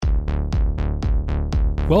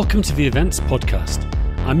Welcome to the Events Podcast.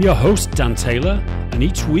 I'm your host, Dan Taylor, and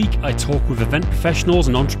each week I talk with event professionals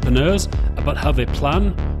and entrepreneurs about how they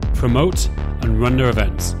plan, promote, and run their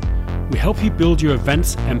events. We help you build your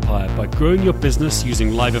events empire by growing your business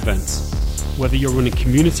using live events, whether you're running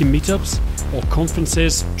community meetups or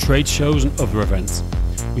conferences, trade shows, and other events.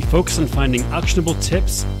 We focus on finding actionable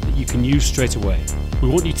tips that you can use straight away. We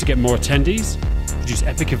want you to get more attendees, produce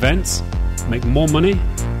epic events, make more money,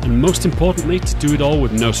 and most importantly, to do it all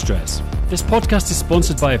with no stress. This podcast is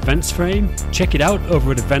sponsored by EventsFrame. Check it out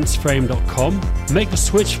over at eventsframe.com. Make the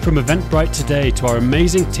switch from Eventbrite today to our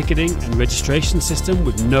amazing ticketing and registration system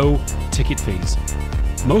with no ticket fees.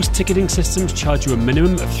 Most ticketing systems charge you a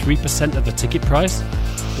minimum of 3% of the ticket price,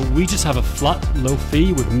 but we just have a flat, low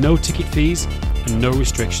fee with no ticket fees and no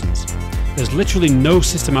restrictions. There's literally no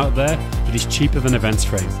system out there that is cheaper than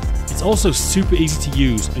EventsFrame. It's also super easy to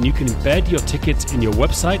use, and you can embed your tickets in your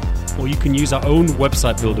website, or you can use our own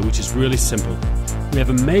website builder, which is really simple. We have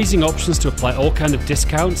amazing options to apply all kinds of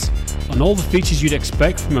discounts and all the features you'd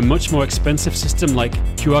expect from a much more expensive system like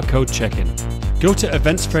QR code check-in. Go to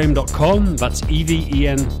eventsframe.com, that's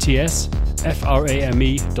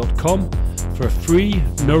eventsframe.com, for a free,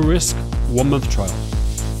 no-risk, 1-month trial.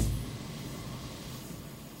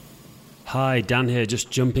 Hi, Dan here, just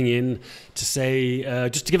jumping in to say,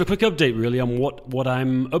 just to give a quick update really on what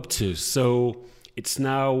I'm up to. So it's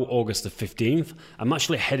now August the 15th. I'm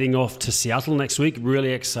actually heading off to Seattle next week,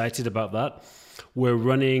 really excited about that. We're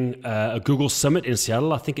running a Google Summit in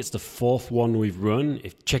Seattle. I think it's the 4th one we've run.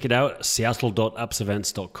 Check it out,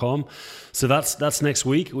 seattle.appsevents.com. So that's next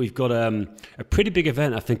week. We've got a pretty big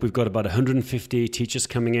event. I think we've got about 150 teachers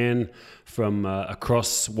coming in from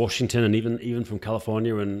across Washington and even from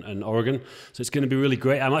California and Oregon. So it's going to be really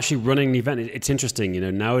great. I'm actually running the event. It's interesting. You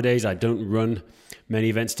know, nowadays I don't run many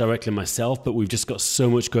events directly myself, but we've just got so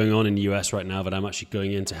much going on in the US right now that I'm actually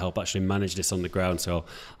going in to help actually manage this on the ground. So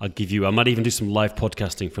I might even do some live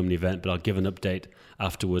podcasting from the event, but I'll give an update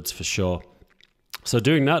afterwards for sure. So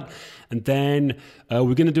doing that, and then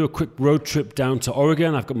we're going to do a quick road trip down to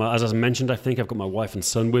Oregon. As I mentioned, I think I've got my wife and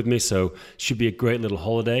son with me, so should be a great little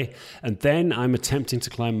holiday. And then I'm attempting to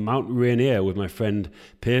climb Mount Rainier with my friend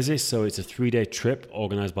Piercy. So it's a 3-day trip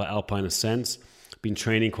organized by Alpine Ascents. Been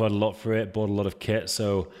training quite a lot for it, bought a lot of kit,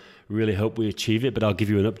 so really hope we achieve it, but I'll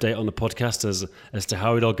give you an update on the podcast as to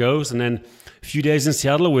how it all goes. And then a few days in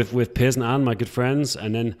Seattle with Piers and Anne, my good friends,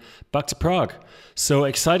 and then back to Prague. So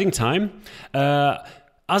exciting time.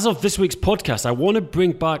 As of this week's podcast, I want to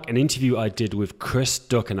bring back an interview I did with Chris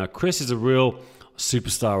Ducker. Now, Chris is a real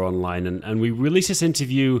superstar online, and we released this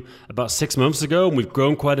interview about 6 months ago, and we've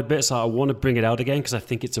grown quite a bit, so I want to bring it out again because I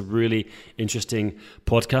think it's a really interesting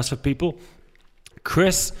podcast for people.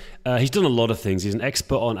 Chris, he's done a lot of things. He's an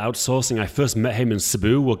expert on outsourcing. I first met him in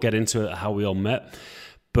Cebu. We'll get into it, how we all met.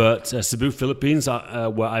 But Cebu, Philippines,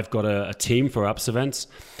 where I've got a team for Apps Events.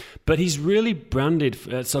 But he's really branded,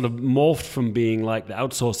 sort of morphed from being like the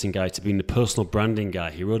outsourcing guy to being the personal branding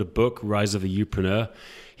guy. He wrote a book, Rise of the Youpreneur.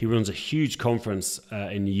 He runs a huge conference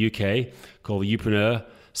in the UK called the Youpreneur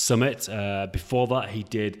Summit. Before that, he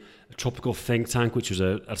did a tropical think tank, which was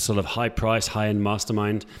a sort of high-price, high-end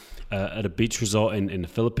mastermind at a beach resort in the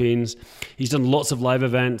Philippines. He's done lots of live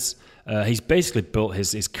events. He's basically built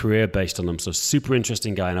his career based on them. So super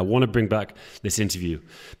interesting guy, and I want to bring back this interview.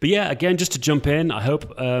 But yeah, again, just to jump in, I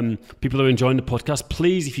hope people are enjoying the podcast.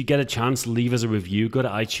 Please, if you get a chance, leave us a review. Go to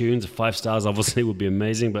iTunes. 5 stars obviously would be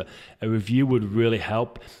amazing, but a review would really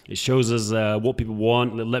help. It shows us what people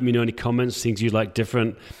want. Let me know any comments, things you'd like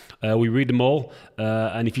different. We read them all.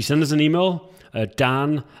 And if you send us an email,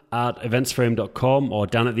 Dan at eventsframe.com or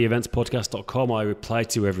Dan at theeventspodcast.com, I reply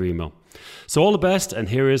to every email. So all the best, and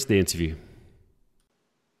here is the interview.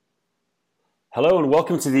 Hello and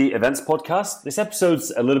welcome to the Events Podcast. This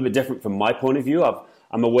episode's a little bit different from my point of view.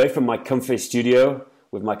 I'm away from my comfy studio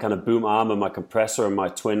with my kind of boom arm and my compressor and my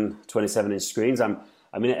twin 27-inch screens. I'm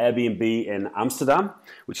in an Airbnb in Amsterdam,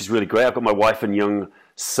 which is really great. I've got my wife and young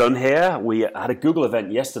son here. We had a Google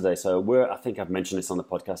event yesterday, so I think I've mentioned this on the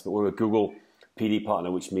podcast, but we're a Google PD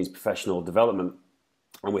partner, which means professional development.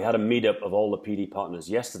 And we had a meetup of all the PD partners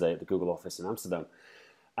yesterday at the Google office in Amsterdam.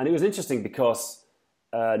 And it was interesting because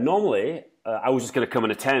normally I was just going to come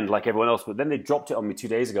and attend like everyone else, but then they dropped it on me 2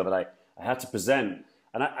 days ago that I had to present.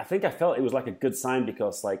 And I think I felt it was like a good sign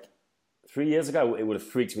because like 3 years ago, it would have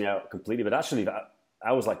freaked me out completely. But actually,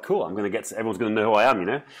 I was like, cool, everyone's going to know who I am, you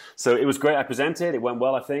know? So it was great. I presented. It went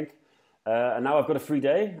well, I think. And now I've got a free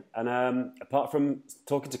day. And apart from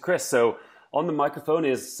talking to Chris, so on the microphone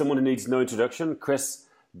is someone who needs no introduction, Chris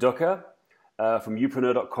Ducker from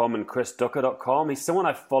Youpreneur.com and chrisducker.com. He's someone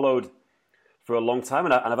I've followed for a long time,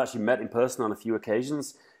 and I've actually met in person on a few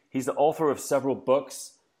occasions. He's the author of several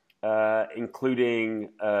books, including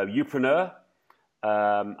Youpreneur,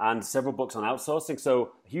 and several books on outsourcing.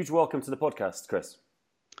 So a huge welcome to the podcast, Chris.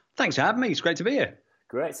 Thanks for having me. It's great to be here.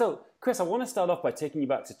 Great. So, Chris, I want to start off by taking you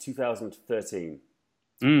back to 2013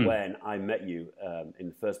 when I met you in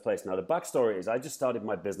the first place. Now, the backstory is I just started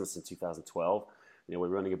my business in 2012. We're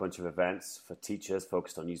running a bunch of events for teachers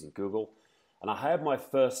focused on using Google. And I hired my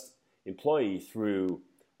first employee through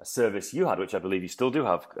a service you had, which I believe you still do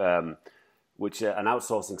have, which an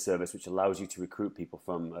outsourcing service which allows you to recruit people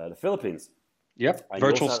from the Philippines. Yep,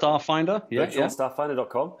 Virtual Staff Finder.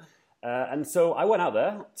 Virtualstafffinder.com. And so I went out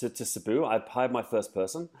there to Cebu. I hired my first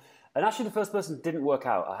person. And actually the first person didn't work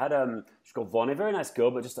out. I had she's called Vonnie, a very nice girl,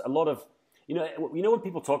 but just a lot of, when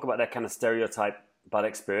people talk about that kind of stereotype bad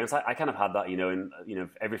experience, I kind of had that, in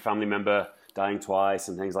every family member dying twice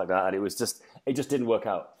and things like that. And it just didn't work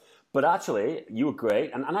out. But actually, you were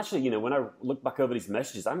great. And actually, when I look back over these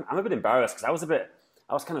messages, I'm a bit embarrassed because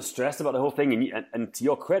I was kind of stressed about the whole thing. And to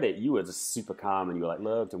your credit, you were just super calm and you were like,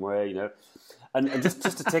 look, don't worry, And just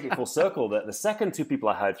to take it full circle, the second two people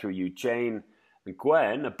I hired through you, Jane and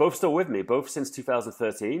Gwen, are both still with me, both since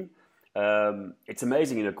 2013. It's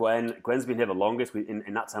amazing, Gwen's been here the longest.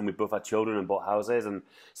 In that time, we both had children and bought houses. And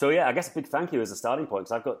so, yeah, I guess a big thank you as a starting point,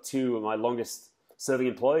 because I've got two of my longest serving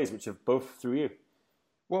employees, which are both through you.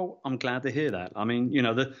 Well, I'm glad to hear that. I mean,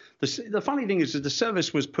 the funny thing is that the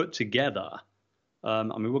service was put together.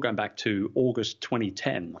 We're going back to August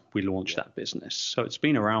 2010. We launched that business. So it's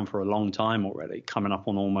been around for a long time already, coming up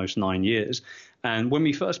on almost 9 years. And when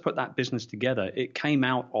we first put that business together, it came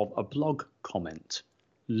out of a blog comment.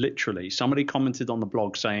 Literally, somebody commented on the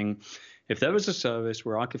blog saying, if there was a service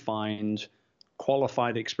where I could find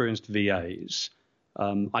qualified, experienced VAs,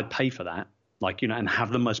 I'd pay for that. And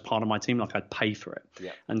have them as part of my team, I'd pay for it.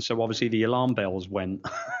 Yeah. And so obviously the alarm bells went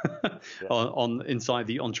on inside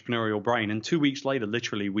the entrepreneurial brain. And 2 weeks later,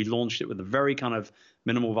 literally, we launched it with a very kind of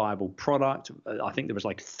minimal viable product. I think there was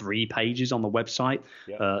 3 pages on the website,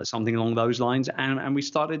 something along those lines. And we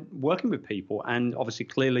started working with people, and obviously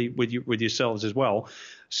clearly with yourselves as well.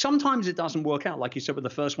 Sometimes it doesn't work out. Like you said, with the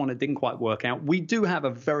first one, it didn't quite work out. We do have a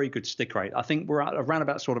very good stick rate. I think we're at around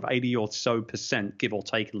about sort of 80 or so %, give or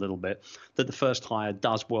take a little bit, that the first hire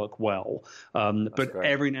does work well. But great.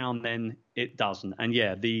 Every now and then it doesn't. And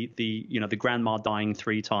yeah, the grandma dying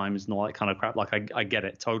 3 times and all that kind of crap, I get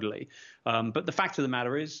it totally. But the fact of the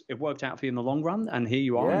matter is, it worked out for you in the long run, and here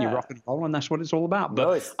you are, and you're rock and roll, and that's what it's all about.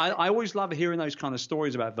 But I always love hearing those kind of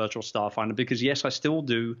stories about Virtual Staff Finder, because yes, I still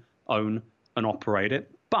do own and operate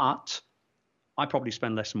it, but I probably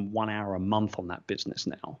spend less than 1 hour a month on that business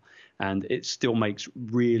now, and it still makes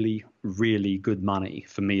really, really good money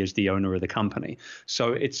for me as the owner of the company.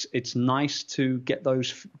 So it's nice to get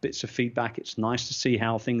those bits of feedback. It's nice to see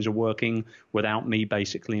how things are working without me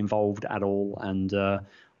basically involved at all. And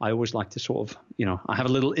I always like to sort of, I have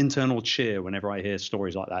a little internal cheer whenever I hear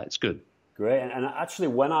stories like that. It's good. Great. And actually,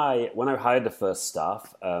 when I hired the first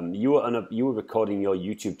staff, you were recording your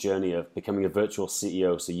YouTube journey of becoming a virtual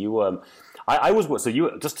CEO. So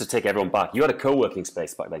you just to take everyone back, you had a co-working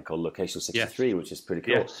space back then called Location 63, which is pretty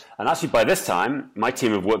cool. Yes. And actually, by this time, my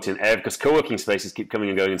team have worked in because co-working spaces keep coming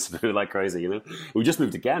and going in Cebu like crazy. We just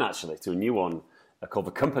moved again actually to a new one called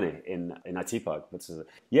The Company in IT Park. But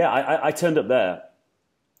I turned up there,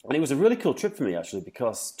 and it was a really cool trip for me actually,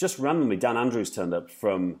 because just randomly Dan Andrews turned up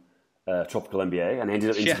from Tropical MBA, and he ended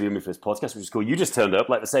up interviewing me for his podcast, which is cool. You just turned up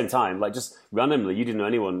at the same time, just randomly. You didn't know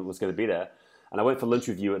anyone was going to be there. And I went for lunch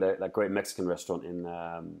with you at that great Mexican restaurant in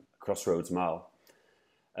Crossroads Mall.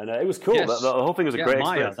 And it was cool. Yes. The whole thing was a great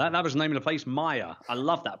experience. That was the name of the place, Maya. I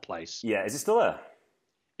love that place. Yeah, is it still there?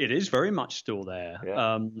 It is very much still there.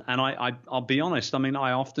 Yeah. And I'll be honest,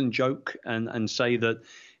 I often joke and say that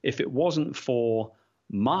if it wasn't for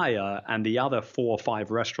Maya and the other 4 or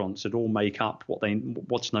 5 restaurants that all make up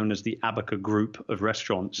what's known as the Abaca group of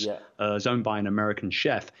restaurants, is owned by an American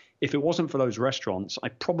chef. If it wasn't for those restaurants, I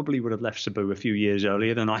probably would have left Cebu a few years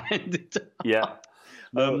earlier than I ended up. Yeah.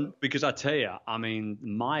 Because I tell you,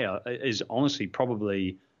 Maya is honestly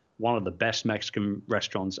probably one of the best Mexican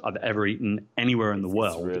restaurants I've ever eaten anywhere in the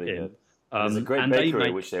world. It's really good. There's a great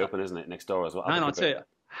bakery which they open, isn't it, next door as well? And I tell you,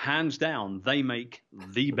 hands down, they make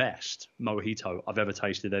the best mojito I've ever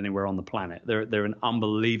tasted anywhere on the planet. They're an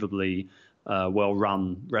unbelievably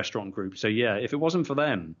well-run restaurant group. So yeah, if it wasn't for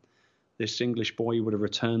them, this English boy would have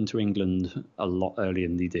returned to England a lot earlier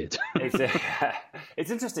than he did.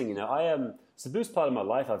 It's interesting, Cebu's part of my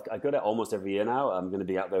life. I go there almost every year now. I'm going to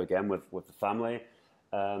be out there again with the family,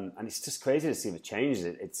 and it's just crazy to see the change.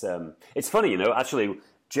 It's funny, actually.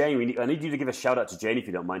 Jane, I need you to give a shout out to Jane, if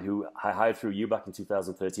you don't mind, who I hired through you back in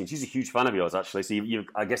 2013. She's a huge fan of yours, actually. So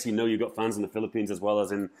I guess you've got fans in the Philippines as well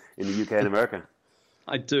as in the UK and America.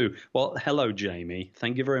 I do. Well, hello, Jamie.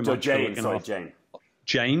 Thank you very much. Jane,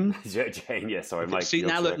 Jane? Jane, yeah, sorry, Mike. See,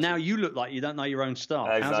 now you look like you don't know your own stuff.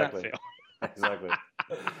 Exactly. How's that feel? Exactly.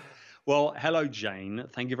 Well, hello, Jane.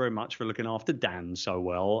 Thank you very much for looking after Dan so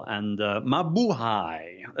well. And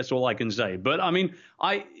mabuhay. That's all I can say. But I mean,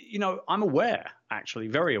 I'm aware, actually,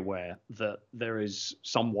 very aware that there is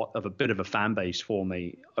somewhat of a bit of a fan base for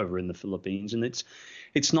me over in the Philippines. And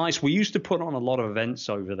it's nice. We used to put on a lot of events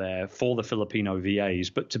over there for the Filipino VAs.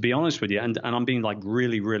 But to be honest with you, and I'm being like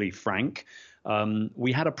really, really frank,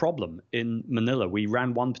 we had a problem in Manila. We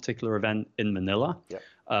ran one particular event in Manila. Yep.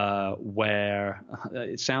 Where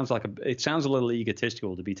it sounds a little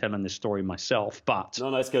egotistical to be telling this story myself, but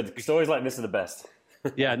no, it's good. Stories like this are the best.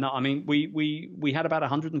 Yeah, no, I mean, we had about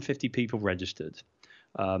 150 people registered,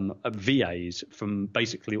 VAs from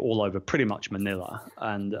basically all over pretty much Manila,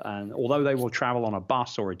 and although they will travel on a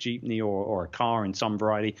bus or a jeepney or a car in some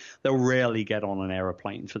variety, they'll rarely get on an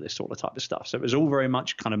aeroplane for this sort of type of stuff. So it was all very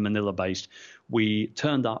much kind of Manila based. We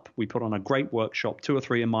turned up, we put on a great workshop. 2 or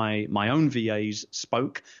 3 of my own VAs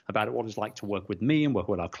spoke about what it's like to work with me and work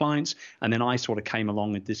with our clients, and then I sort of came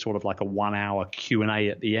along and did sort of like a 1-hour Q&A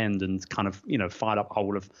at the end and kind of fired up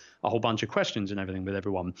a whole bunch of questions and everything with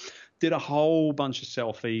everyone. Did a whole bunch of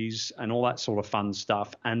selfies and all that sort of fun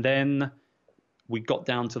stuff. And then we got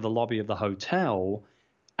down to the lobby of the hotel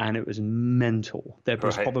and it was mental. There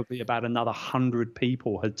was probably about another 100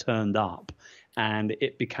 people had turned up, and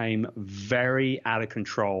it became very out of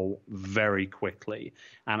control very quickly.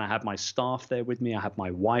 And I had my staff there with me. I had my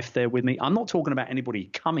wife there with me. I'm not talking about anybody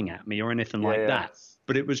coming at me or anything like that.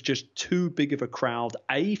 But it was just too big of a crowd,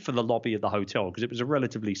 for the lobby of the hotel, because it was a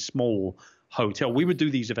relatively small hotel. We would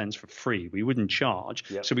do these events for free. We wouldn't charge.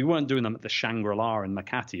 Yep. So we weren't doing them at the Shangri-La in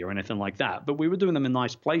Makati or anything like that. But we were doing them in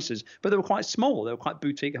nice places. But they were quite small. They were quite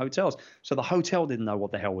boutique hotels. So the hotel didn't know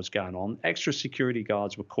what the hell was going on. Extra security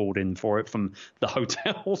guards were called in for it from the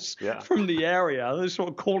hotels, from the area. They were sort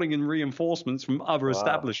of calling in reinforcements from other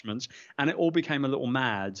establishments. And it all became a little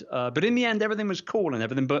mad. But in the end, everything was cool and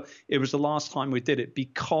everything. But it was the last time we did it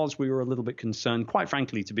because we were a little bit concerned, quite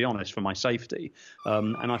frankly, to be honest, for my safety.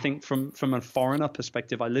 And I think from a foreigner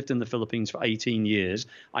perspective, I lived in the Philippines for 18 years.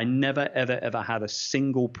 I never, ever had a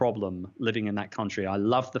single problem living in that country. I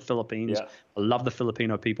love the Philippines. I love the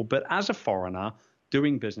Filipino people. But as a foreigner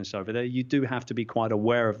doing business over there, you do have to be quite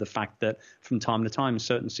aware of the fact that from time to time,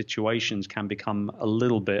 certain situations can become a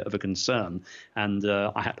little bit of a concern. And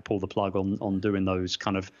I had to pull the plug on doing those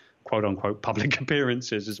kind of quote unquote public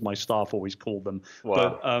appearances, as my staff always called them.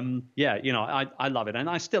 Wow. But I love it. And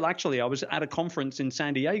I was at a conference in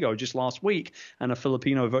San Diego just last week, and a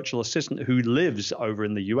Filipino virtual assistant who lives over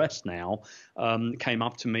in the US now came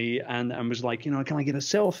up to me and was like, can I get a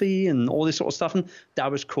selfie and all this sort of stuff? And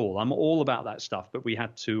that was cool. I'm all about that stuff, but we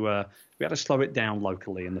had to slow it down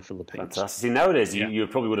locally in the Philippines. Fantastic. See, nowadays, you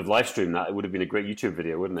probably would have live streamed that. It would have been a great YouTube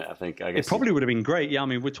video, wouldn't it? I guess it probably would have been great. Yeah, I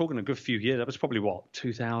mean, we're talking a good few years. That was probably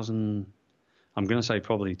 2000. I'm going to say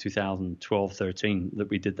probably 2012, 13 that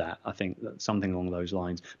we did that. I think something along those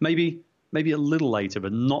lines. Maybe a little later,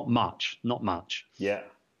 but not much. Yeah.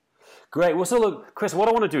 Great. Well, so look, Chris, what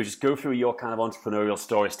I want to do is just go through your kind of entrepreneurial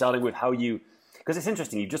story, starting with how you. Because it's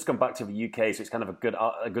interesting, you've just come back to the UK, so it's kind of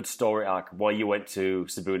a good story arc why you went to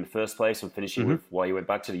Cebu in the first place, and finishing with why you went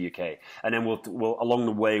back to the UK. And then we'll along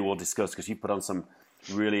the way we'll discuss, because you put on some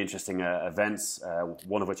really interesting events,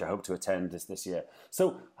 one of which I hope to attend this year.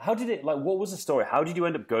 So how did it? What was the story? How did you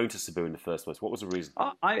end up going to Cebu in the first place? What was the reason?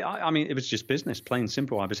 I mean, it was just business, plain and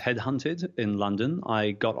simple. I was headhunted in London.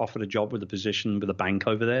 I got offered a job with a position with a bank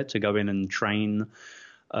over there to go in and train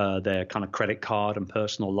their kind of credit card and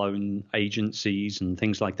personal loan agencies and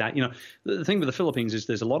things like that. The thing with the Philippines is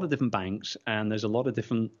there's a lot of different banks, and there's a lot of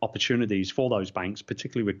different opportunities for those banks,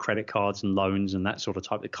 particularly with credit cards and loans and that sort of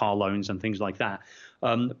type of car loans and things like that.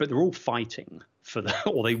 But they're all fighting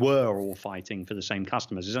or they were all fighting for the same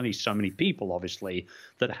customers. There's only so many people, obviously,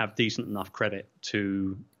 that have decent enough credit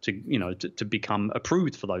to become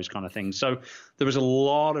approved for those kind of things. So there was a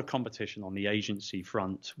lot of competition on the agency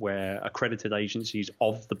front, where accredited agencies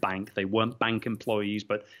of the bank, they weren't bank employees,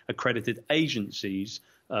 but accredited agencies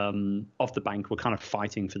of the bank were kind of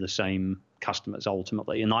fighting for the same customers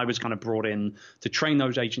ultimately. And I was kind of brought in to train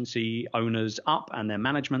those agency owners up and their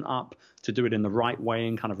management up to do it in the right way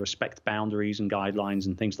and kind of respect boundaries and guidelines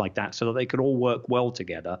and things like that, so that they could all work well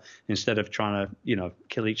together instead of trying to,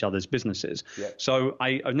 kill each other's businesses. Yeah. So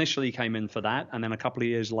I initially came in for that. And then a couple of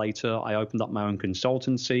years later, I opened up my own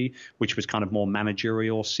consultancy, which was kind of more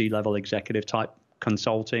managerial, C-level executive type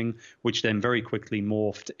consulting, which then very quickly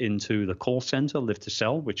morphed into the call center, Live to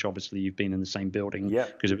Sell, which obviously you've been in the same building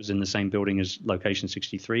because it was in the same building as Location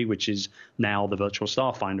 63, which is now the Virtual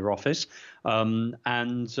Staff Finder office.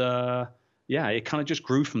 Yeah, it kind of just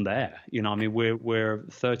grew from there. You know, I mean, we're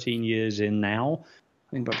 13 years in now.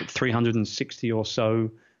 I think about 360 or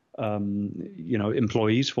so,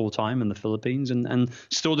 employees full time in the Philippines, and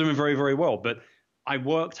still doing very, very well. But I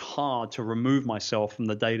worked hard to remove myself from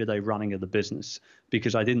the day-to-day running of the business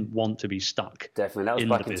because I didn't want to be stuck. Definitely, that was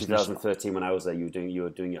back in 2013 when I was there. You were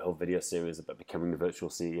doing your whole video series about becoming the virtual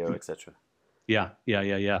CEO, etc. Yeah.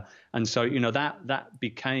 And so that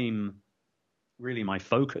became really my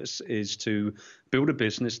focus, is to build a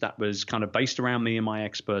business that was kind of based around me and my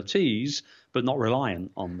expertise, but not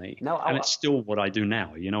reliant on me. And it's still what I do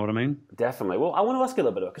now. You know what I mean? Definitely. Well, I want to ask you a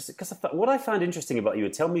little bit about, because what I find interesting about you,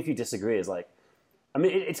 and tell me if you disagree, is like, I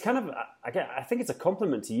mean, it's kind of, I think it's a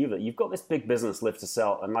compliment to you that you've got this big business, Live to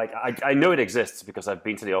Sell, and like, I know it exists because I've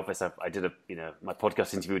been to the office. I did my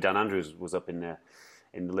podcast interview with Dan Andrews was up in the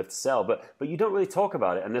Live to Sell, but you don't really talk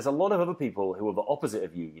about it. And there's a lot of other people who are the opposite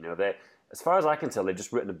of you. You know, they, as far as I can tell, they've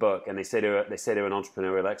just written a book, and they say they're an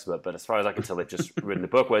entrepreneurial expert. But as far as I can tell, they've just written a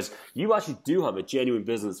book. Whereas you actually do have a genuine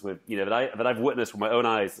business with, that I've witnessed with my own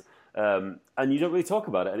eyes, and you don't really talk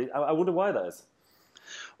about it. And I wonder why that is.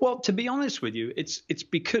 Well, to be honest with you, it's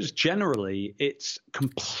because generally it's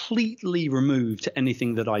completely removed to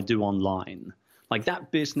anything that I do online. Like,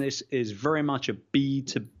 that business is very much a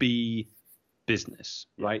B2B business,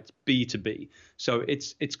 right? B2B. So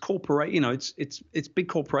it's corporate, it's big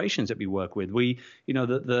corporations that we work with. We,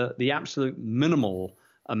 the absolute minimal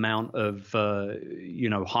amount of,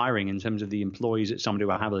 hiring in terms of the employees that somebody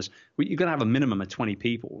will have us, you're going to have a minimum of 20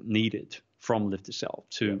 people needed from Live to Sell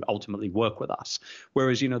to ultimately work with us.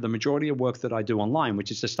 Whereas, the majority of work that I do online, which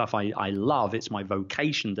is the stuff I love, it's my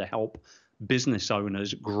vocation to help business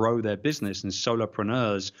owners grow their business and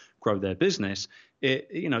solopreneurs grow their business.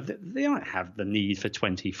 They don't have the need for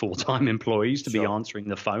 20 full-time employees to be answering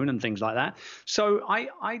the phone and things like that. So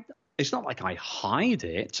it's not like I hide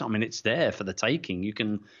it. I mean, it's there for the taking. You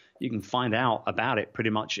can find out about it pretty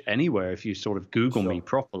much anywhere if you sort of Google me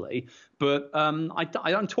properly. But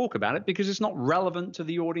I don't talk about it because it's not relevant to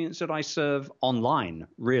the audience that I serve online,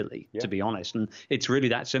 really, to be honest. And it's really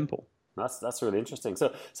that simple. That's really interesting.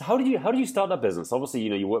 So how do you start that business? Obviously,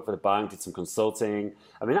 you work for the bank, did some consulting.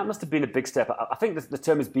 I mean, that must have been a big step. I think the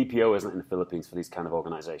term is BPO, isn't it, in the Philippines for these kind of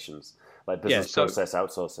organizations, like business process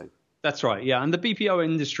outsourcing. That's right, yeah. And the BPO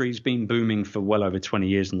industry's been booming for well over 20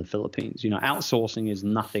 years in the Philippines. Outsourcing is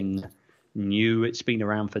nothing new. It's been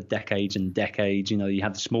around for decades and decades. You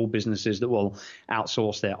have small businesses that will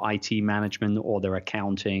outsource their IT management or their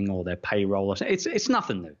accounting or their payroll. It's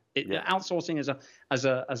nothing new. Outsourcing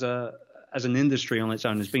as an industry on its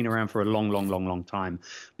own has been around for a long time.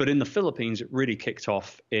 But in the Philippines, it really kicked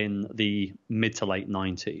off in the mid to late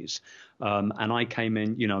 90s. And I came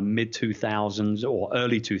in, mid 2000s or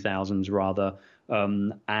early 2000s rather.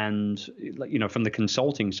 And from the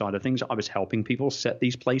consulting side of things, I was helping people set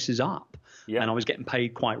these places up, and I was getting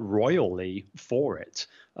paid quite royally for it.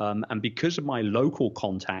 And because of my local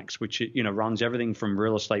contacts, which runs everything from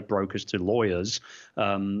real estate brokers to lawyers,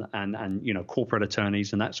 and corporate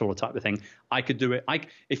attorneys and that sort of type of thing, I could do it.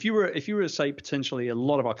 If you were to say potentially a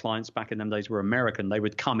lot of our clients back in them days were American, they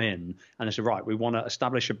would come in and they said, right, we want to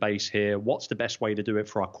establish a base here. What's the best way to do it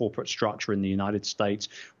for our corporate structure in the United States,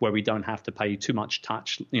 where we don't have to pay too much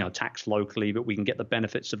tax locally, but we can get the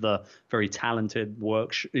benefits of the very talented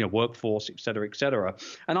workforce, et cetera, et cetera.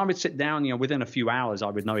 And I would sit down, within a few hours, I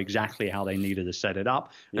would know exactly how they needed to set it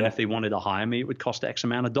up. And if they wanted to hire me, it would cost X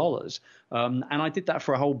amount of dollars. And I did that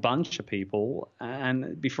for a whole bunch of people.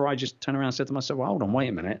 And before I just turned around and said to myself, well, hold on, wait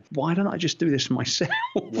a minute. Why don't I just do this myself?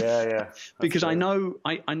 Because I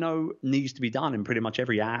know needs to be done in pretty much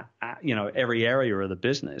every area of the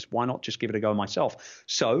business. Why not just give it a go myself?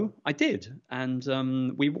 So I did.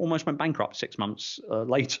 And we almost went bankrupt 6 months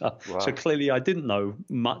later. Wow. So clearly I didn't know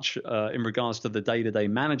much in regards to the day-to-day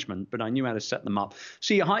management, but I knew how to set them up.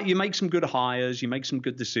 So you make some good hires, you make some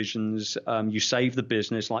good decisions, you save the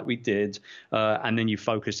business like we did, and then you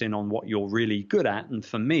focus in on what you're really good at. And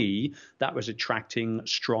for me, that was attracting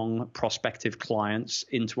strong prospective clients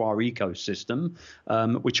into our ecosystem,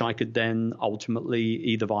 which I could then ultimately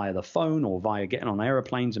either via the phone or via getting on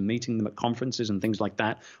airplanes and meeting them at conferences and things like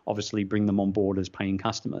that, obviously bring them on board as paying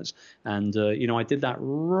customers. And, I did that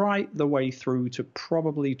right the way through to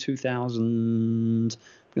probably 2000, I'm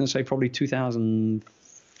going to say probably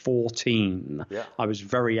 2005 2014. Yeah. I was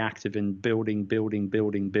very active in building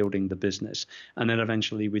the business. And then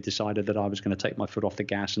eventually we decided that I was going to take my foot off the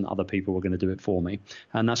gas and other people were going to do it for me.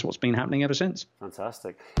 And that's what's been happening ever since.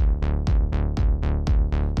 Fantastic.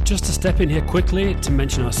 Just to step in here quickly to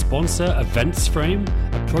mention our sponsor, Events Frame,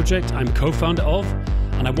 a project I'm co-founder of,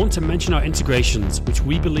 and I want to mention our integrations, which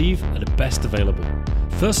we believe are the best available.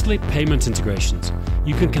 Firstly, payment integrations.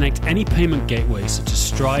 You can connect any payment gateway such as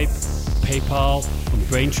Stripe, PayPal, from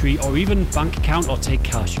Braintree, or even bank account or take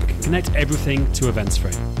cash. You can connect everything to Events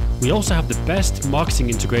Frame. We also have the best marketing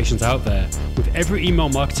integrations out there with every email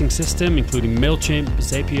marketing system, including MailChimp,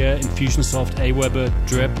 Zapier, Infusionsoft, Aweber,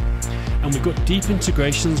 Drip. And we've got deep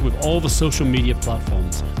integrations with all the social media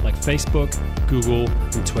platforms like Facebook, Google,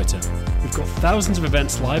 and Twitter. We've got thousands of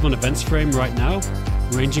events live on Events Frame right now,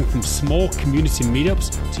 ranging from small community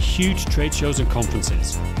meetups to huge trade shows and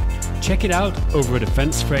conferences. Check it out over at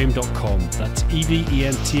eventsframe.com. That's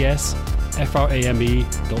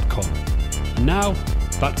eventsframe.com. And now,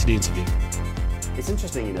 back to the interview. It's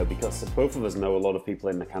interesting, because both of us know a lot of people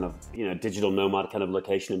in the kind of, digital nomad kind of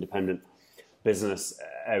location independent business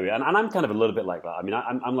area. And I'm kind of a little bit like that. I mean,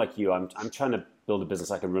 I'm like you. I'm trying to build a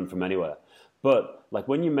business I can run from anywhere. But like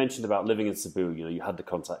when you mentioned about living in Cebu, you had the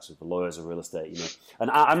contacts with the lawyers of real estate,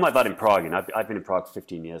 And I'm like that in Prague. I've been in Prague for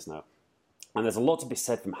 15 years now. And there's a lot to be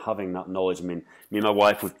said from having that knowledge. I mean, me and my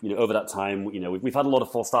wife, over that time, we've had a lot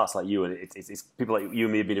of false starts like you, and it's people like you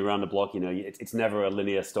and me have been around the block. It's never a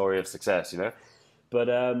linear story of success, But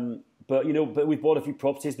we've bought a few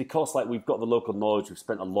properties because we've got the local knowledge. We've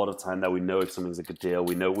spent a lot of time there. We know if something's a good deal.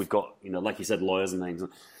 We know we've got like you said, lawyers and things.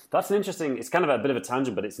 That's an interesting. It's kind of a bit of a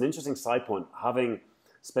tangent, but it's an interesting side point.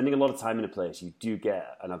 Spending a lot of time in a place, you do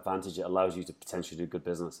get an advantage. It allows you to potentially do good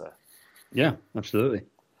business there. Yeah, absolutely.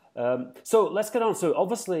 So let's get on. So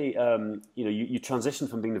obviously, you transitioned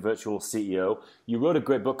from being the virtual CEO. You wrote a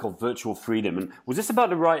great book called Virtual Freedom. And was this about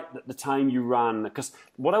the time you ran? Because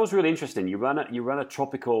what I was really interested in, you ran a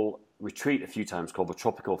tropical retreat a few times called the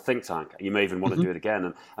Tropical Think Tank. You may even want to do it again.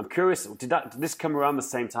 And I'm curious, did this come around the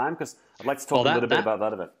same time? Because I'd like to talk a little bit about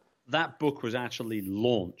that event. That book was actually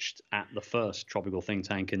launched at the first Tropical Think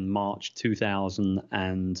Tank in March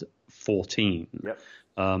 2014. Yep.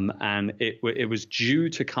 And it was due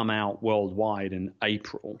to come out worldwide in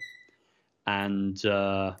April, and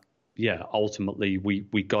ultimately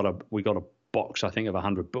we got a box, I think, of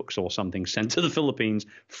 100 books or something sent to the Philippines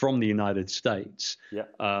from the United States,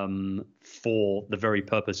 for the very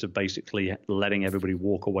purpose of basically letting everybody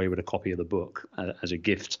walk away with a copy of the book as a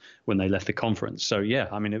gift when they left the conference. So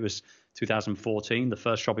it was 2014, the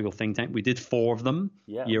first Tropical Think Tank. We did 4 of them,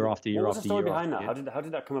 year after year after year. What was the story behind that? How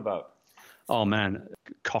did that come about? Oh man,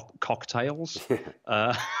 cocktails.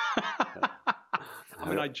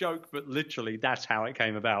 I joke, but literally that's how it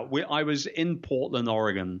came about. I was in Portland,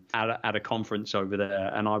 Oregon at a conference over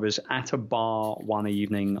there, and I was at a bar one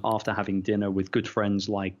evening after having dinner with good friends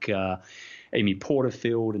like Amy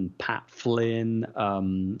Porterfield and Pat Flynn.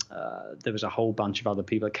 There was a whole bunch of other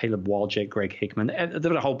people, Caleb Waldjack, Greg Hickman.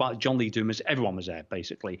 There was a whole bunch, John Lee Dumas. Everyone was there,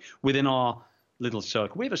 basically, within our little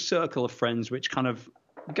circle. We have a circle of friends which kind of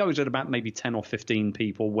goes at about maybe 10 or 15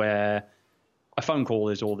 people, where a phone call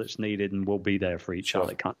is all that's needed and we'll be there for each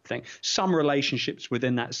other, kind of thing. Some relationships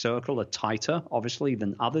within that circle are tighter, obviously,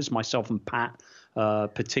 than others. Myself and Pat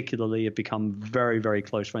particularly have become very, very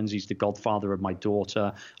close friends. He's the godfather of my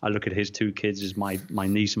daughter. I look at his 2 kids as my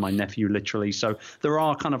niece and my nephew, literally. So there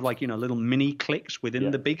are kind of little mini cliques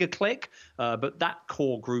within the bigger clique. But that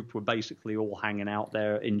core group were basically all hanging out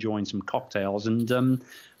there, enjoying some cocktails. And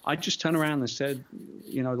I just turned around and said,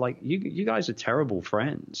 you guys are terrible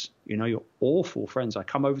friends. You're awful friends. I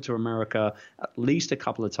come over to America at least a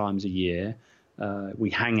couple of times a year. We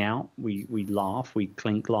hang out, we laugh, we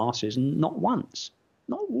clink glasses, and not once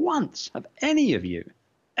have any of you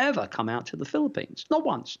ever come out to the Philippines. Not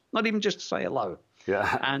once, not even just to say hello.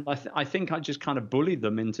 Yeah. And I think I just kind of bullied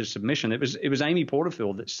them into submission. It was Amy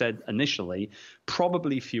Porterfield that said initially,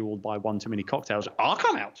 probably fueled by one too many cocktails, I'll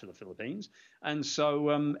come out to the Philippines. And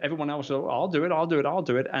so everyone else, I'll do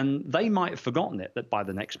it. And they might have forgotten it that by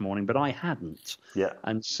the next morning, but I hadn't. Yeah.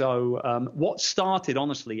 And so what started,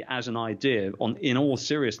 honestly, as an idea, in all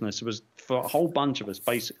seriousness, was for a whole bunch of us,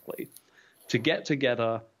 basically, to get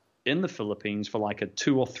together in the Philippines for like a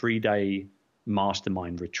 2 or 3 day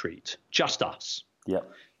mastermind retreat. Just us. Yeah.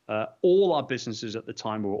 All our businesses at the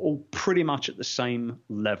time were all pretty much at the same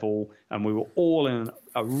level, and we were all in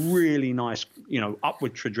a really nice,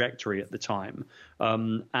 upward trajectory at the time.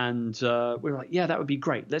 And we were like, yeah, that would be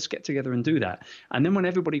great. Let's get together and do that. And then when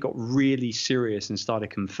everybody got really serious and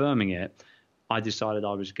started confirming it, I decided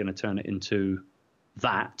I was going to turn it into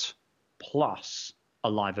that plus a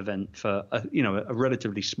live event for a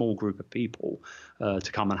relatively small group of people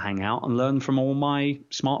to come and hang out and learn from all my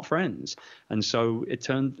smart friends. And so it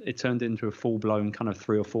turned into a full-blown kind of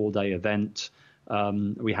 3 or 4 day event.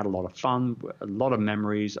 We had a lot of fun, a lot of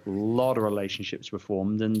memories, a lot of relationships were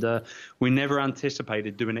formed, and we never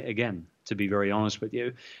anticipated doing it again, to be very honest with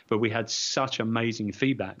you. But we had such amazing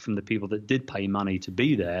feedback from the people that did pay money to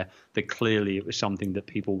be there that clearly it was something that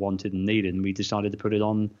people wanted and needed, and we decided to put it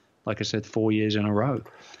on, like I said, 4 years in a row.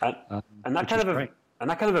 And that kind of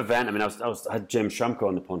event, I mean, I had Jim Shamko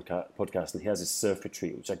on the podcast, and he has his surf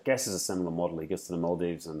retreat, which I guess is a similar model. He goes to the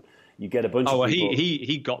Maldives, and you get a bunch of people.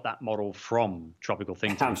 He got that model from Tropical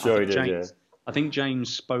Think Tank. I'm sure he did, yeah. I think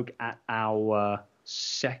James spoke at our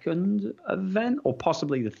second event, or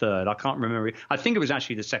possibly the third. I can't remember. I think it was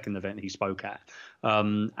actually the second event he spoke at.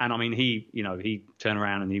 And I mean, he turned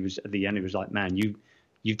around and he was, at the end, he was like, man,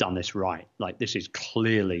 you've done this right. Like, this is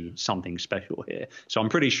clearly something special here. So I'm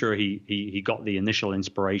pretty sure he got the initial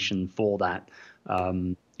inspiration for that,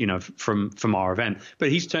 from our event. But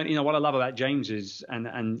he's turned, what I love about James is, and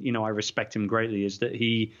I respect him greatly, is that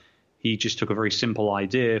he just took a very simple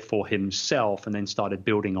idea for himself and then started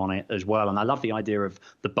building on it as well. And I love the idea of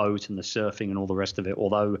the boat and the surfing and all the rest of it,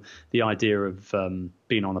 although the idea of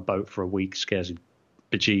being on a boat for a week scares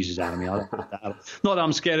bejesus out of me. Not that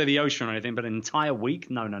I'm scared of the ocean or anything, but an entire week?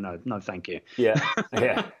 No, thank you. Yeah.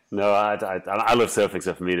 No, I love surfing,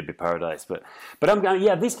 so for me it'd be paradise. But I'm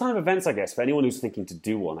going, these kind of events, I guess, for anyone who's thinking to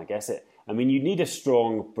do one, I mean, you need a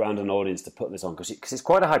strong brand and audience to put this on, because it's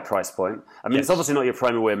quite a high price point. I mean, It's obviously not your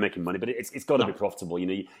primary way of making money, but it's got to be profitable.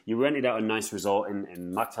 You rented out a nice resort in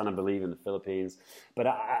Mactan, I believe, in the Philippines. But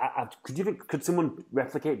could someone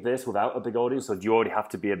replicate this without a big audience, or do you already have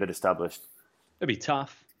to be a bit established? It'd be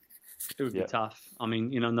tough. It would be tough. I mean,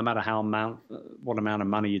 no matter what amount of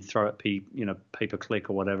money you'd throw at pay-per-click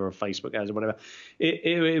or whatever, or Facebook ads or whatever,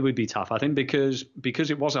 it would be tough. I think because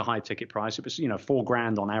it was a high ticket price. It was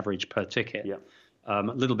 $4,000 on average per ticket. Yeah. A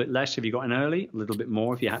little bit less if you got in early, a little bit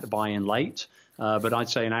more if you had to buy in late. But I'd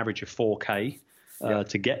say an average of $4,000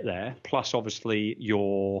 to get there. Plus, obviously,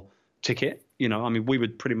 your ticket. I mean, we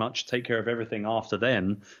would pretty much take care of everything after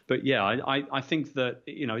then. But yeah, I think that,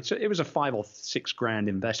 it was a $5,000 or $6,000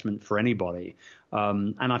 investment for anybody.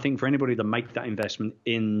 And I think for anybody to make that investment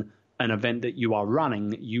in an event that you are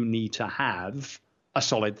running, you need to have a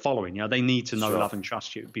solid following. They need to know, love, and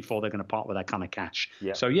trust you before they're going to part with that kind of cash.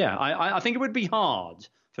 Yeah. So yeah, I think it would be hard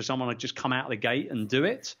for someone to just come out of the gate and do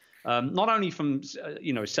it. Not only from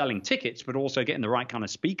selling tickets, but also getting the right kind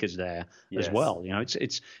of speakers there as well.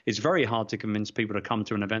 It's very hard to convince people to come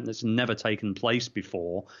to an event that's never taken place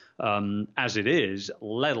before, as it is,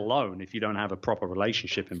 let alone if you don't have a proper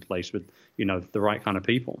relationship in place with the right kind of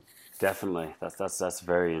people. Definitely, that's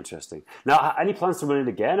very interesting. Now, any plans to run it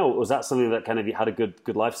again, or was that something that kind of you had a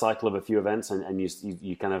good life cycle of a few events and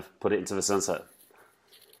you kind of put it into the sunset?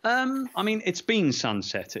 I mean, it's been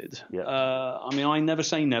sunsetted. Yeah. I mean, I never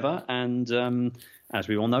say never. And as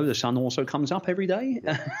we all know, the sun also comes up every day,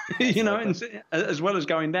 and, as well as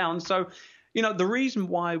going down. So, the reason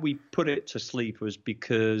why we put it to sleep was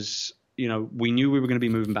because, we knew we were going to be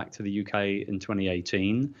moving back to the UK in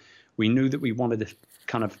 2018. We knew that we wanted to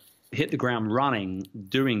kind of hit the ground running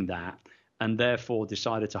doing that, and therefore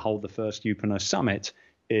decided to hold the first Youpreneur Summit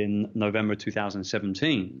in November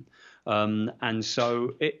 2017. And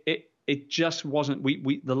so it just wasn't,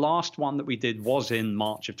 the last one that we did was in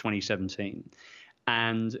March of 2017.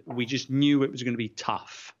 And we just knew it was going to be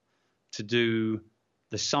tough to do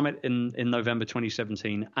the summit in November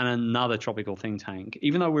 2017 and another tropical think tank.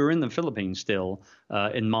 Even though we were in the Philippines still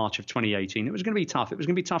in March of 2018, it was going to be tough. It was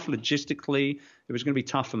going to be tough logistically. It was going to be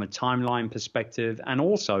tough from a timeline perspective, and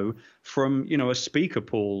also from, a speaker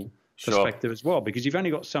pool perspective as well, because you've only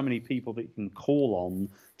got so many people that you can call on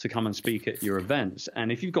to come and speak at your events.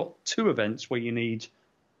 And if you've got two events where you need,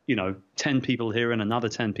 10 people here and another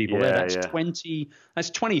 10 people there, that's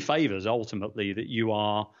 20 favors ultimately that you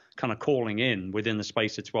are kind of calling in within the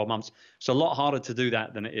space of 12 months. It's a lot harder to do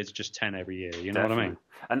that than it is just 10 every year. You know what I mean?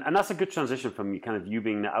 And that's a good transition from you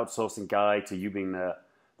being the outsourcing guy to you being the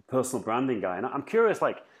personal branding guy. And I'm curious,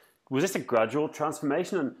 was this a gradual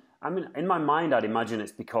transformation? And I mean, in my mind, I'd imagine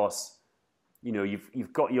it's because,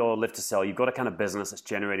 you've got your lift to sell, you've got a kind of business that's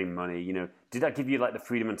generating money. Did that give you the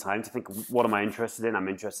freedom and time to think, what am I interested in? I'm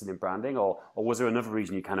interested in branding, or was there another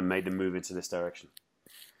reason you kind of made the move into this direction?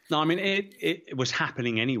 No, I mean, it was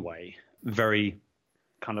happening anyway, very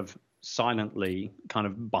kind of silently, kind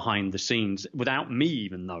of behind the scenes, without me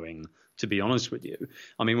even knowing, to be honest with you.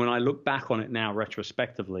 I mean, when I look back on it now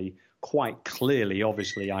retrospectively, quite clearly,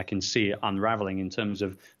 obviously, I can see it unraveling in terms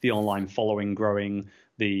of the online following growing,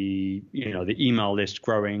 the email list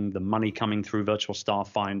growing, the money coming through Virtual Staff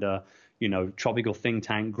Finder, Tropical Think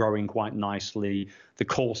Tank growing quite nicely, the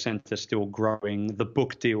call center still growing, the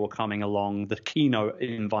book deal coming along, the keynote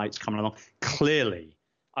invites coming along. Clearly,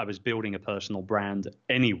 I was building a personal brand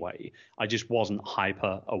anyway. I just wasn't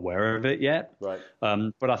hyper aware of it yet. Right.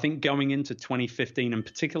 But I think going into 2015, and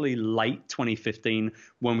particularly late 2015,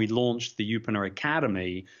 when we launched the Youpreneur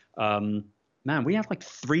Academy, man, we had like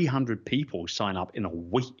 300 people sign up in a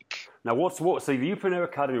week. Now, so the Youpreneur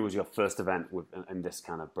Academy was your first event in this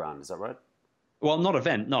kind of brand, is that right? Well, not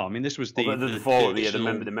event. No, I mean, this was the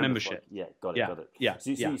membership. Yeah, got it. Yeah.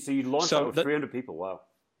 So you launched out with 300 people. Wow.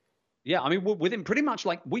 Yeah, I mean, within pretty much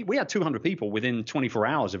like we had 200 people within 24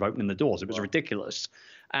 hours of opening the doors. It was ridiculous.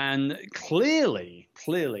 And clearly,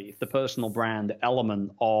 the personal brand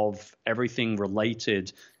element of everything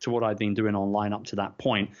related to what I'd been doing online up to that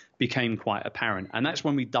point became quite apparent. And that's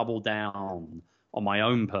when we doubled down on my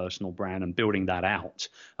own personal brand and building that out,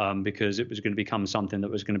 because it was going to become something that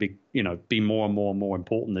was going to be more and more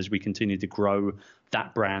important as we continue to grow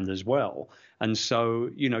that brand as well. And so,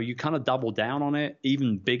 you kind of double down on it.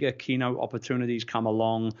 Even bigger keynote opportunities come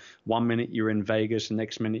along. 1 minute you're in Vegas, the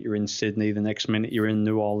next minute you're in Sydney, the next minute you're in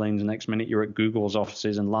New Orleans, the next minute you're at Google's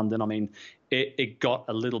offices in London. I mean, it got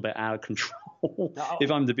a little bit out of control,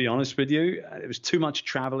 if I'm to be honest with you. It was too much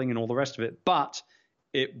traveling and all the rest of it. But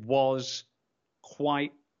it was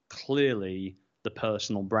quite clearly the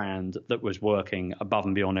personal brand that was working above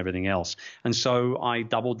and beyond everything else. And so I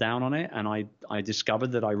doubled down on it, and I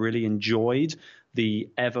discovered that I really enjoyed the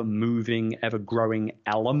ever moving, ever growing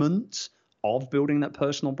element of building that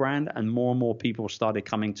personal brand. And more people started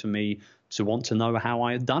coming to me to want to know how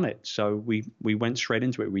I had done it. So we went straight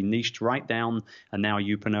into it. We niched right down, and now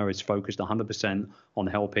Youpreneur is focused 100% on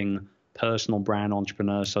helping personal brand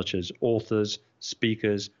entrepreneurs such as authors,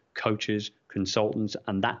 speakers, coaches, consultants,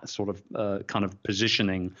 and that sort of kind of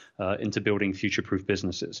positioning into building future-proof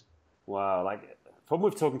businesses. Wow. Like,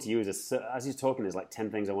 problem with talking to you is, as you're talking, there's like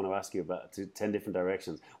 10 things I want to ask you about, 10 different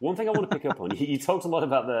directions. One thing I want to pick up on, you talked a lot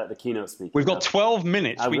about the keynote speaking. We've got 12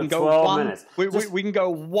 minutes. We can go 12 minutes. We can go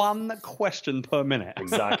one question per minute.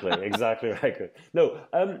 Exactly right. Good. No,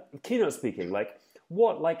 keynote speaking,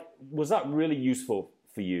 was that really useful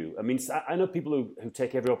for you? I mean, I know people who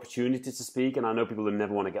take every opportunity to speak, and I know people who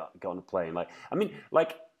never want to get on a plane.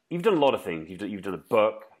 You've done a lot of things. You've done a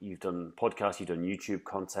book, you've done podcasts, you've done YouTube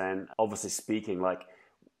content, obviously speaking.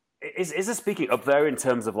 Is the speaking up there in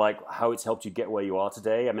terms of how it's helped you get where you are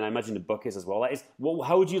today? I mean, I imagine the book is as well.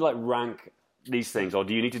 How would you rank these things, or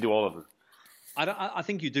do you need to do all of them? I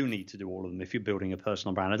think you do need to do all of them if you're building a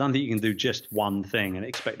personal brand. I don't think you can do just one thing and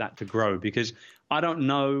expect that to grow, because I don't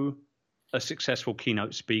know a successful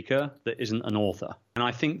keynote speaker that isn't an author. And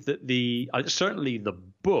I think that certainly the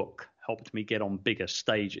book helped me get on bigger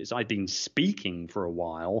stages. I'd been speaking for a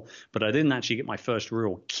while, but I didn't actually get my first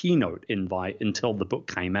real keynote invite until the book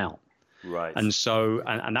came out. Right. And so,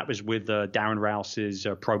 and that was with Darren Rouse's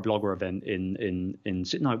Pro Blogger event in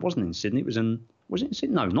Sydney. No, it wasn't in Sydney. Was it in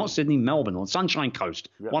Sydney? No, not Sydney, Melbourne, on Sunshine Coast,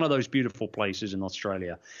 one of those beautiful places in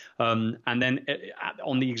Australia. And then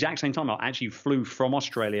on the exact same time, I actually flew from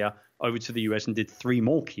Australia over to the US and did 3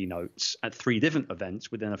 more keynotes at 3 different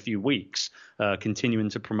events within a few weeks, continuing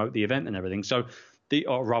to promote the event and everything. So the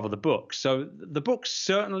book. So the book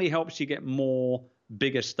certainly helps you get more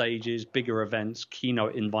bigger stages, bigger events,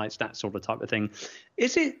 keynote invites, that sort of type of thing.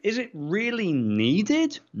 Is it really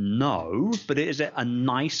needed? No, but is it a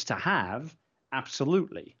nice to have?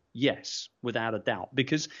 Absolutely. Yes, without a doubt,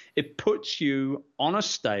 because it puts you on a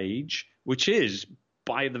stage, which is,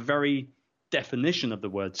 by the very definition of the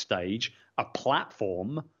word stage, a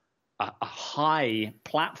platform, a high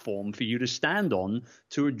platform for you to stand on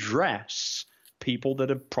to address people that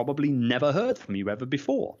have probably never heard from you ever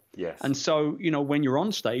before. Yes. And so, when you're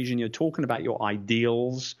on stage and you're talking about your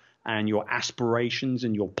ideals and your aspirations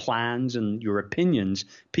and your plans and your opinions,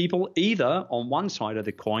 people either on one side of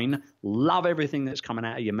the coin love everything that's coming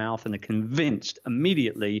out of your mouth and are convinced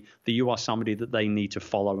immediately that you are somebody that they need to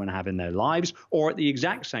follow and have in their lives, or at the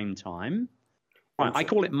exact same time, I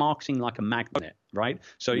call it marketing like a magnet, right?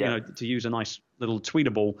 So, to use a nice little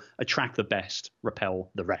tweetable, attract the best,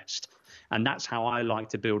 repel the rest. And that's how I like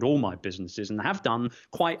to build all my businesses, and have done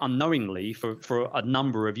quite unknowingly for a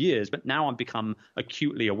number of years. But now I've become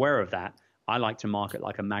acutely aware of that. I like to market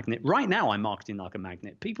like a magnet. Right now, I'm marketing like a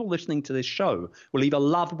magnet. People listening to this show will either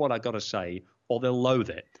love what I got to say or they'll loathe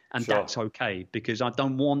it. And that's okay, because I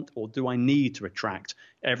don't want, or do I need to attract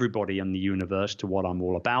everybody in the universe to what I'm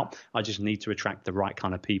all about. I just need to attract the right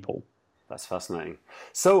kind of people. That's fascinating.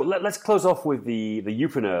 So let's close off with the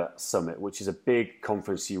Youpreneur Summit, which is a big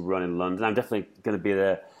conference you run in London. I'm definitely going to be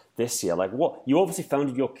there this year. Like, what you obviously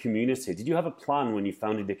founded your community. Did you have a plan when you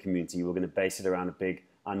founded the community? You were going to base it around a big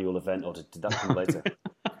annual event, or did that come later?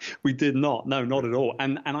 We did not. No, not at all.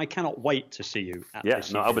 And I cannot wait to see you at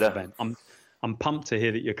this event. I'm pumped to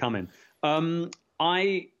hear that you're coming.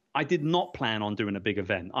 I did not plan on doing a big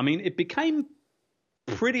event. I mean, it became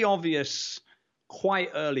pretty obvious quite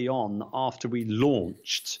early on after we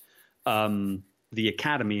launched the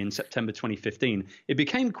Academy in September 2015. It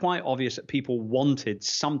became quite obvious that people wanted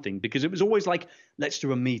something, because it was always like, let's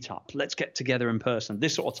do a meetup, let's get together in person,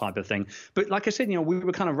 this sort of type of thing. But like I said, we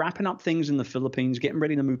were kind of wrapping up things in the Philippines, getting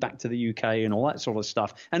ready to move back to the UK and all that sort of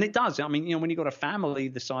stuff. And it does. I mean, when you've got a family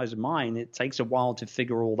the size of mine, it takes a while to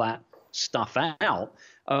figure all that stuff out.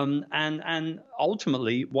 And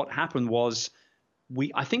ultimately what happened was,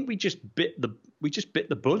 I think we just bit the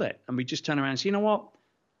bullet, and we just turned around and said, you know what,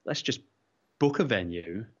 let's just book a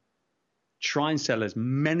venue, try and sell as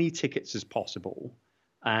many tickets as possible,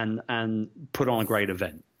 and put on a great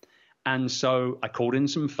event. And so I called in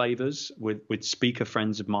some favors with speaker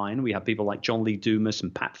friends of mine. We have people like John Lee Dumas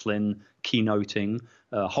and Pat Flynn keynoting,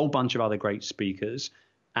 a whole bunch of other great speakers.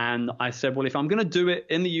 And I said, well, if I'm going to do it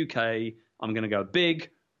in the UK, I'm going to go big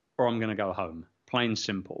or I'm going to go home. Plain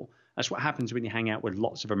simple. That's what happens when you hang out with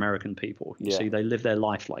lots of American people. You see, they live their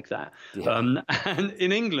life like that. Yeah. And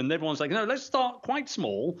in England, everyone's like, no, let's start quite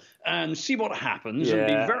small and see what happens and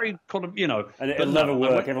be very kind of, And it'll never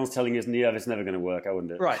work. Everyone's telling us, yeah, it's never going to work. I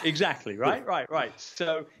wouldn't. Right, exactly. Right.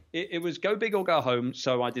 So it was go big or go home.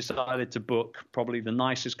 So I decided to book probably the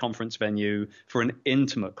nicest conference venue for an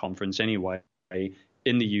intimate conference anyway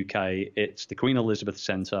in the UK. It's the Queen Elizabeth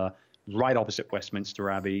Centre, right opposite Westminster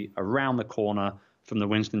Abbey, around the corner from the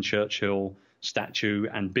Winston Churchill statue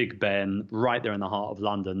and Big Ben, right there in the heart of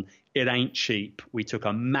London. It ain't cheap. We took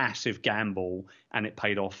a massive gamble, and it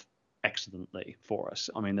paid off excellently for us.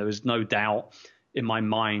 I mean, there was no doubt in my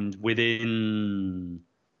mind within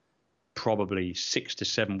probably 6 to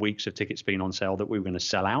 7 weeks of tickets being on sale that we were going to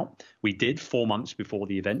sell out. We did 4 months before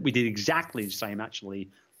the event. We did exactly the same,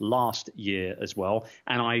 actually, last year as well.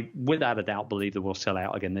 And I, without a doubt, believe that we'll sell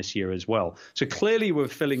out again this year as well. So clearly we're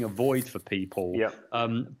filling a void for people. Yep.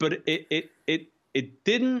 But it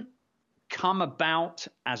didn't come about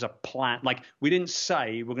as a plan. Like, we didn't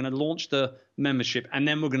say we're going to launch the membership and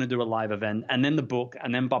then we're going to do a live event and then the book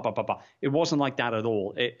and then blah, blah, blah, blah. It wasn't like that at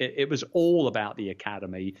all. It was all about the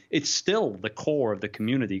Academy. It's still the core of the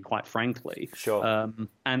community, quite frankly. Sure.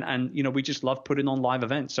 And we just love putting on live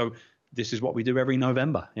events. So this is what we do every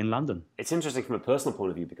November in London. It's interesting from a personal point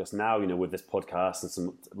of view, because now, with this podcast and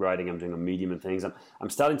some writing I'm doing on Medium and things, I'm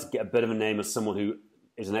starting to get a bit of a name as someone who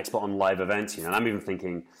is an expert on live events. And I'm even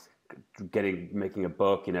thinking making a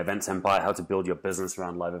book, Events Empire, how to build your business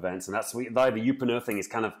around live events. And that's the Youpreneur thing is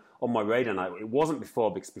kind of on my radar now. It wasn't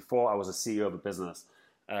before, because before I was a CEO of a business.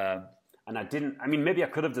 And I didn't, maybe I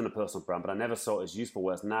could have done a personal brand, but I never saw it as useful.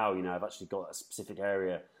 Whereas now, I've actually got a specific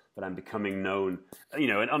area that I'm becoming known,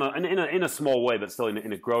 in a small way, but still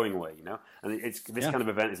in a growing way, And this kind of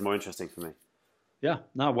event is more interesting for me. Yeah,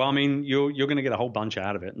 no, well, you're going to get a whole bunch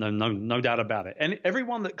out of it. No doubt about it. And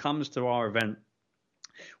everyone that comes to our event,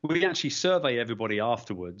 we actually survey everybody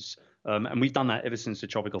afterwards. And we've done that ever since the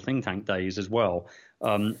Tropical Think Tank days as well.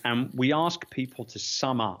 And we ask people to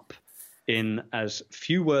sum up in as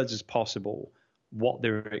few words as possible what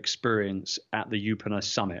their experience at the Youpreneur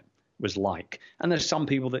Summit was like. And there's some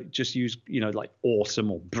people that just use, like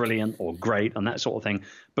awesome or brilliant or great and that sort of thing.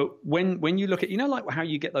 But when you look at, like how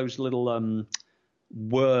you get those little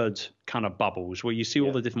word kind of bubbles where you see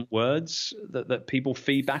all the different words that people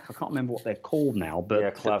feedback. I can't remember what they're called now,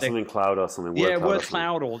 but something cloud or something. Word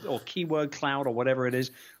cloud or keyword cloud or whatever it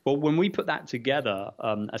is. Well, when we put that together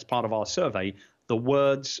as part of our survey, the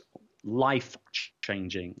words life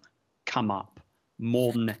changing come up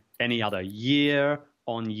more than any other, year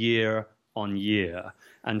on year on year.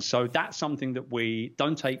 And so that's something that we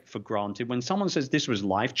don't take for granted. When someone says this was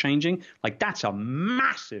life-changing, like, that's a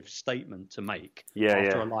massive statement to make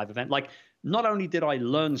after a live event. Like, not only did I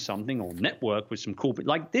learn something or network with some cool people,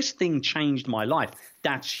 like, this thing changed my life.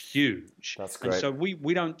 That's huge. That's great. And so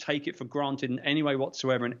we don't take it for granted in any way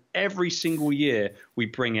whatsoever. And every single year we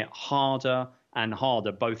bring it harder and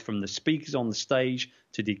harder, both from the speakers on the stage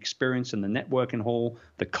to the experience in the networking hall,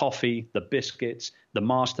 the coffee, the biscuits, the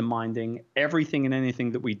masterminding, everything and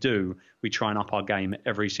anything that we do, we try and up our game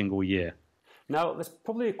every single year. Now, there's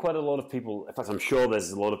probably quite a lot of people, in fact, I'm sure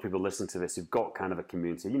there's a lot of people listening to this who've got kind of a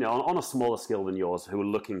community, on a smaller scale than yours, who are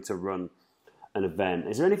looking to run an event.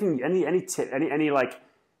 Is there anything, any tip, any like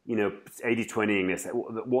 80-20ing this,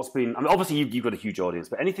 what's been, I mean, obviously you've got a huge audience,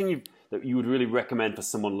 but anything that you would really recommend for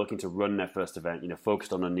someone looking to run their first event,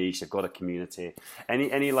 focused on a niche, they've got a community,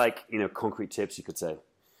 any like, concrete tips you could say?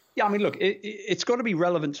 Yeah, I mean, look, it's got to be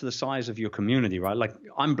relevant to the size of your community, right? Like,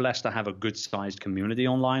 I'm blessed to have a good-sized community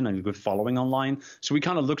online and a good following online. So we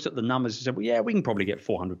kind of looked at the numbers and said, well, yeah, we can probably get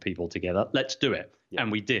 400 people together. Let's do it. Yeah.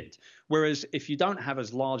 And we did. Whereas if you don't have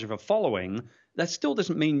as large of a following, that still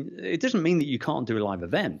doesn't mean that you can't do a live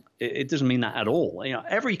event. It doesn't mean that at all.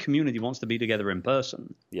 Every community wants to be together in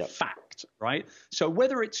person. Yeah. Fact, right? So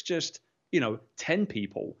whether it's just, 10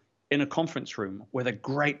 people in a conference room with a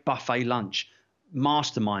great buffet lunch,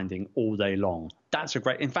 masterminding all day long. That's a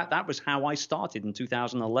great, in fact, that was how I started in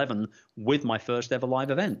 2011 with my first ever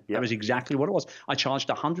live event. Yep. That was exactly what it was. I charged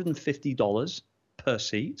 $150 per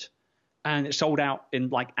seat and it sold out in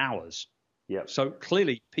like hours. Yeah. So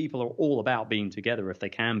clearly people are all about being together if they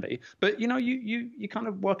can be, but you kind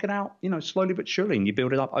of work it out, slowly but surely, and you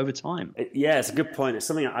build it up over time. Yeah, it's a good point. It's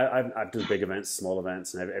something I've done big events, small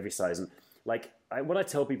events, and every size. And like what I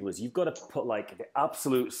tell people is you've got to put like the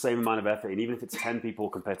absolute same amount of effort in, even if it's 10 people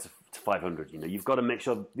compared to 500. You've got to make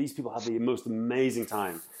sure these people have the most amazing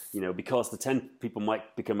time. Because the 10 people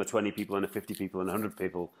might become a 20 people and a 50 people and a 100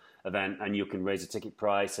 people event, and you can raise a ticket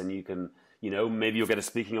price, and you can, maybe you'll get a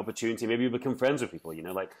speaking opportunity, maybe you'll become friends with people.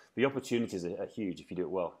 Like the opportunities are huge if you do it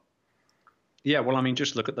well. Yeah, well, I mean,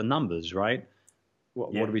 just look at the numbers, right?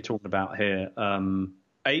 What are we talking about here?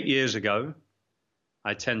 8 years ago, I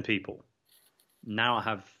had 10 people. Now I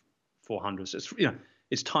have 400. So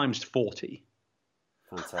it's times 40.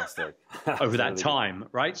 Fantastic. Over that time,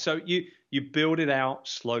 right? So you build it out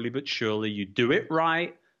slowly but surely. You do it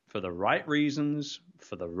right for the right reasons,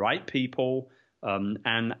 for the right people.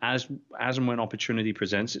 And as and when opportunity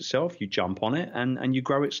presents itself, you jump on it and you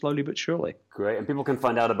grow it slowly but surely. Great. And people can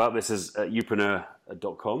find out about this at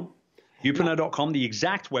youpreneur.com. Youpreneur.com. The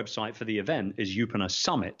exact website for the event is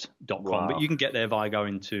youpreneursummit.com, Wow. But you can get there by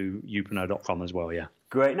going to youpreneur.com as well. Yeah.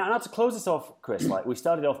 Great. Now to close this off, Chris, like we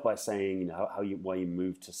started off by saying, why you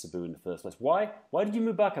moved to Cebu in the first place. Why did you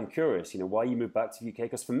move back? I'm curious. Why you moved back to the UK?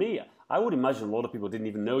 Because for me, I would imagine a lot of people didn't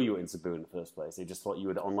even know you were in Cebu in the first place. They just thought you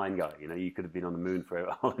were the online guy. You could have been on the moon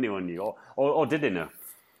for all anyone knew, or did they know?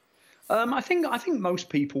 I think most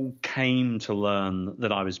people came to learn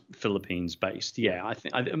that I was Philippines based. Yeah, I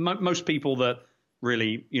think most people that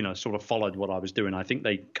really sort of followed what I was doing, I think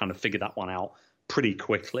they kind of figured that one out pretty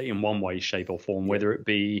quickly in one way, shape, or form, whether it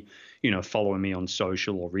be following me on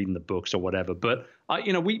social or reading the books or whatever. But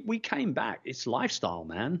we came back. It's lifestyle,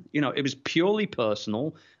 man. It was purely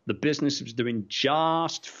personal. The business was doing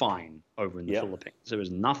just fine over in the Philippines. There was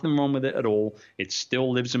nothing wrong with it at all. It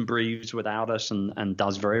still lives and breathes without us and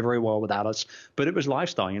does very, very well without us. But it was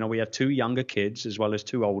lifestyle. We have 2 younger kids as well as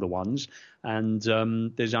 2 older ones. And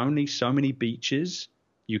there's only so many beaches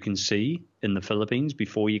you can see in the Philippines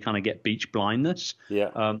before you kind of get beach blindness.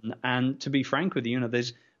 Yeah. And to be frank with you,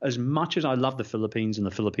 there's, as much as I love the Philippines and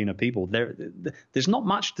the Filipino people, there's not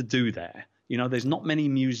much to do there. There's not many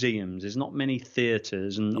museums, there's not many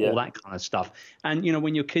theaters and all that kind of stuff. And,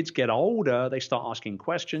 when your kids get older, they start asking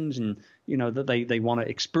questions and, that they want to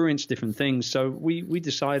experience different things. So we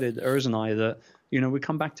decided, Urs and I, that, we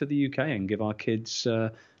come back to the UK and give our kids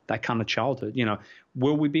that kind of childhood.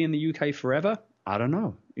 Will we be in the UK forever? I don't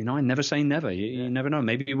know. I never say never. You never know.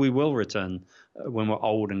 Maybe we will return when we're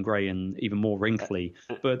old and grey and even more wrinkly.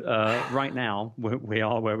 But right now, we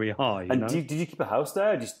are where we are. And did you keep a house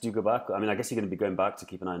there? Or do you go back? I mean, I guess you're going to be going back to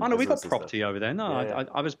keep an eye on. Oh no, we got property over there. No,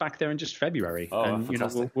 I was back there in just February. Oh, and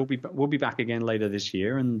fantastic. we'll be back again later this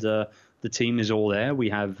year. And the team is all there. We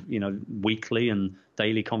have weekly and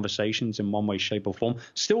daily conversations in one way, shape, or form.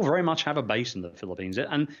 Still very much have a base in the Philippines,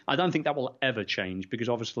 and I don't think that will ever change because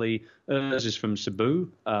obviously Urs is from Cebu.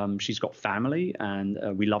 She's got family, and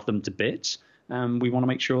we love them to bits. We want to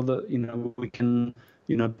make sure that we can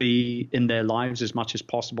be in their lives as much as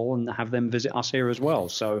possible and have them visit us here as well.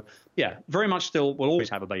 So yeah, very much still we'll always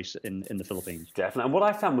have a base in the Philippines. Definitely. And what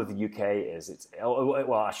I found with the UK is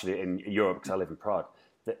actually in Europe, because I live in Prague,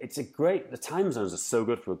 that the time zones are so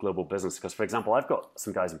good for a global business. Because, for example, I've got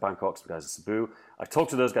some guys in Bangkok, some guys in Cebu. I talk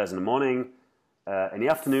to those guys in the morning. In the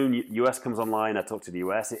afternoon, US comes online. I talk to the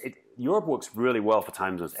US. Europe works really well for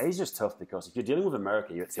time zones. Asia's tough because if you're dealing with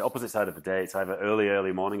America, it's the opposite side of the day. It's either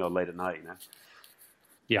early morning or late at night.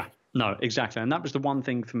 Yeah, no, exactly. And that was the one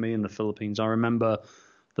thing for me in the Philippines. I remember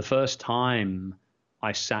the first time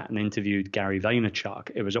I sat and interviewed Gary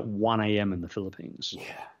Vaynerchuk. It was at 1 a.m. in the Philippines. Yeah.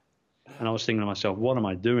 And I was thinking to myself, what am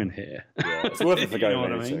I doing here? Yeah, it's worth it for Gary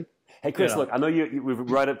Vaynerchuk. I mean? Hey, Chris, look, I know we're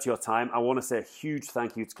right up to your time. I want to say a huge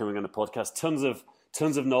thank you to coming on the podcast. Tons of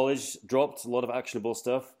Tons of knowledge dropped, a lot of actionable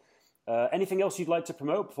stuff. Anything else you'd like to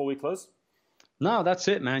promote before we close? No, that's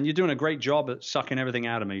it, man. You're doing a great job at sucking everything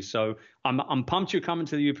out of me. So I'm pumped you're coming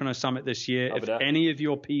to the Youpreneur Summit this year. If any of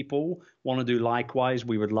your people want to do likewise,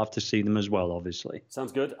 we would love to see them as well, obviously.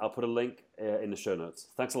 Sounds good. I'll put a link in the show notes.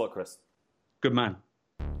 Thanks a lot, Chris. Good man.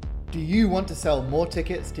 Do you want to sell more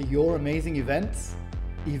tickets to your amazing events?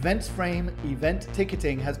 EventsFrame event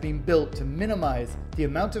ticketing has been built to minimize the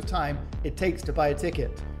amount of time it takes to buy a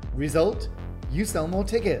ticket. Result? You sell more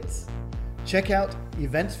tickets. Check out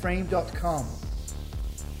eventsframe.com.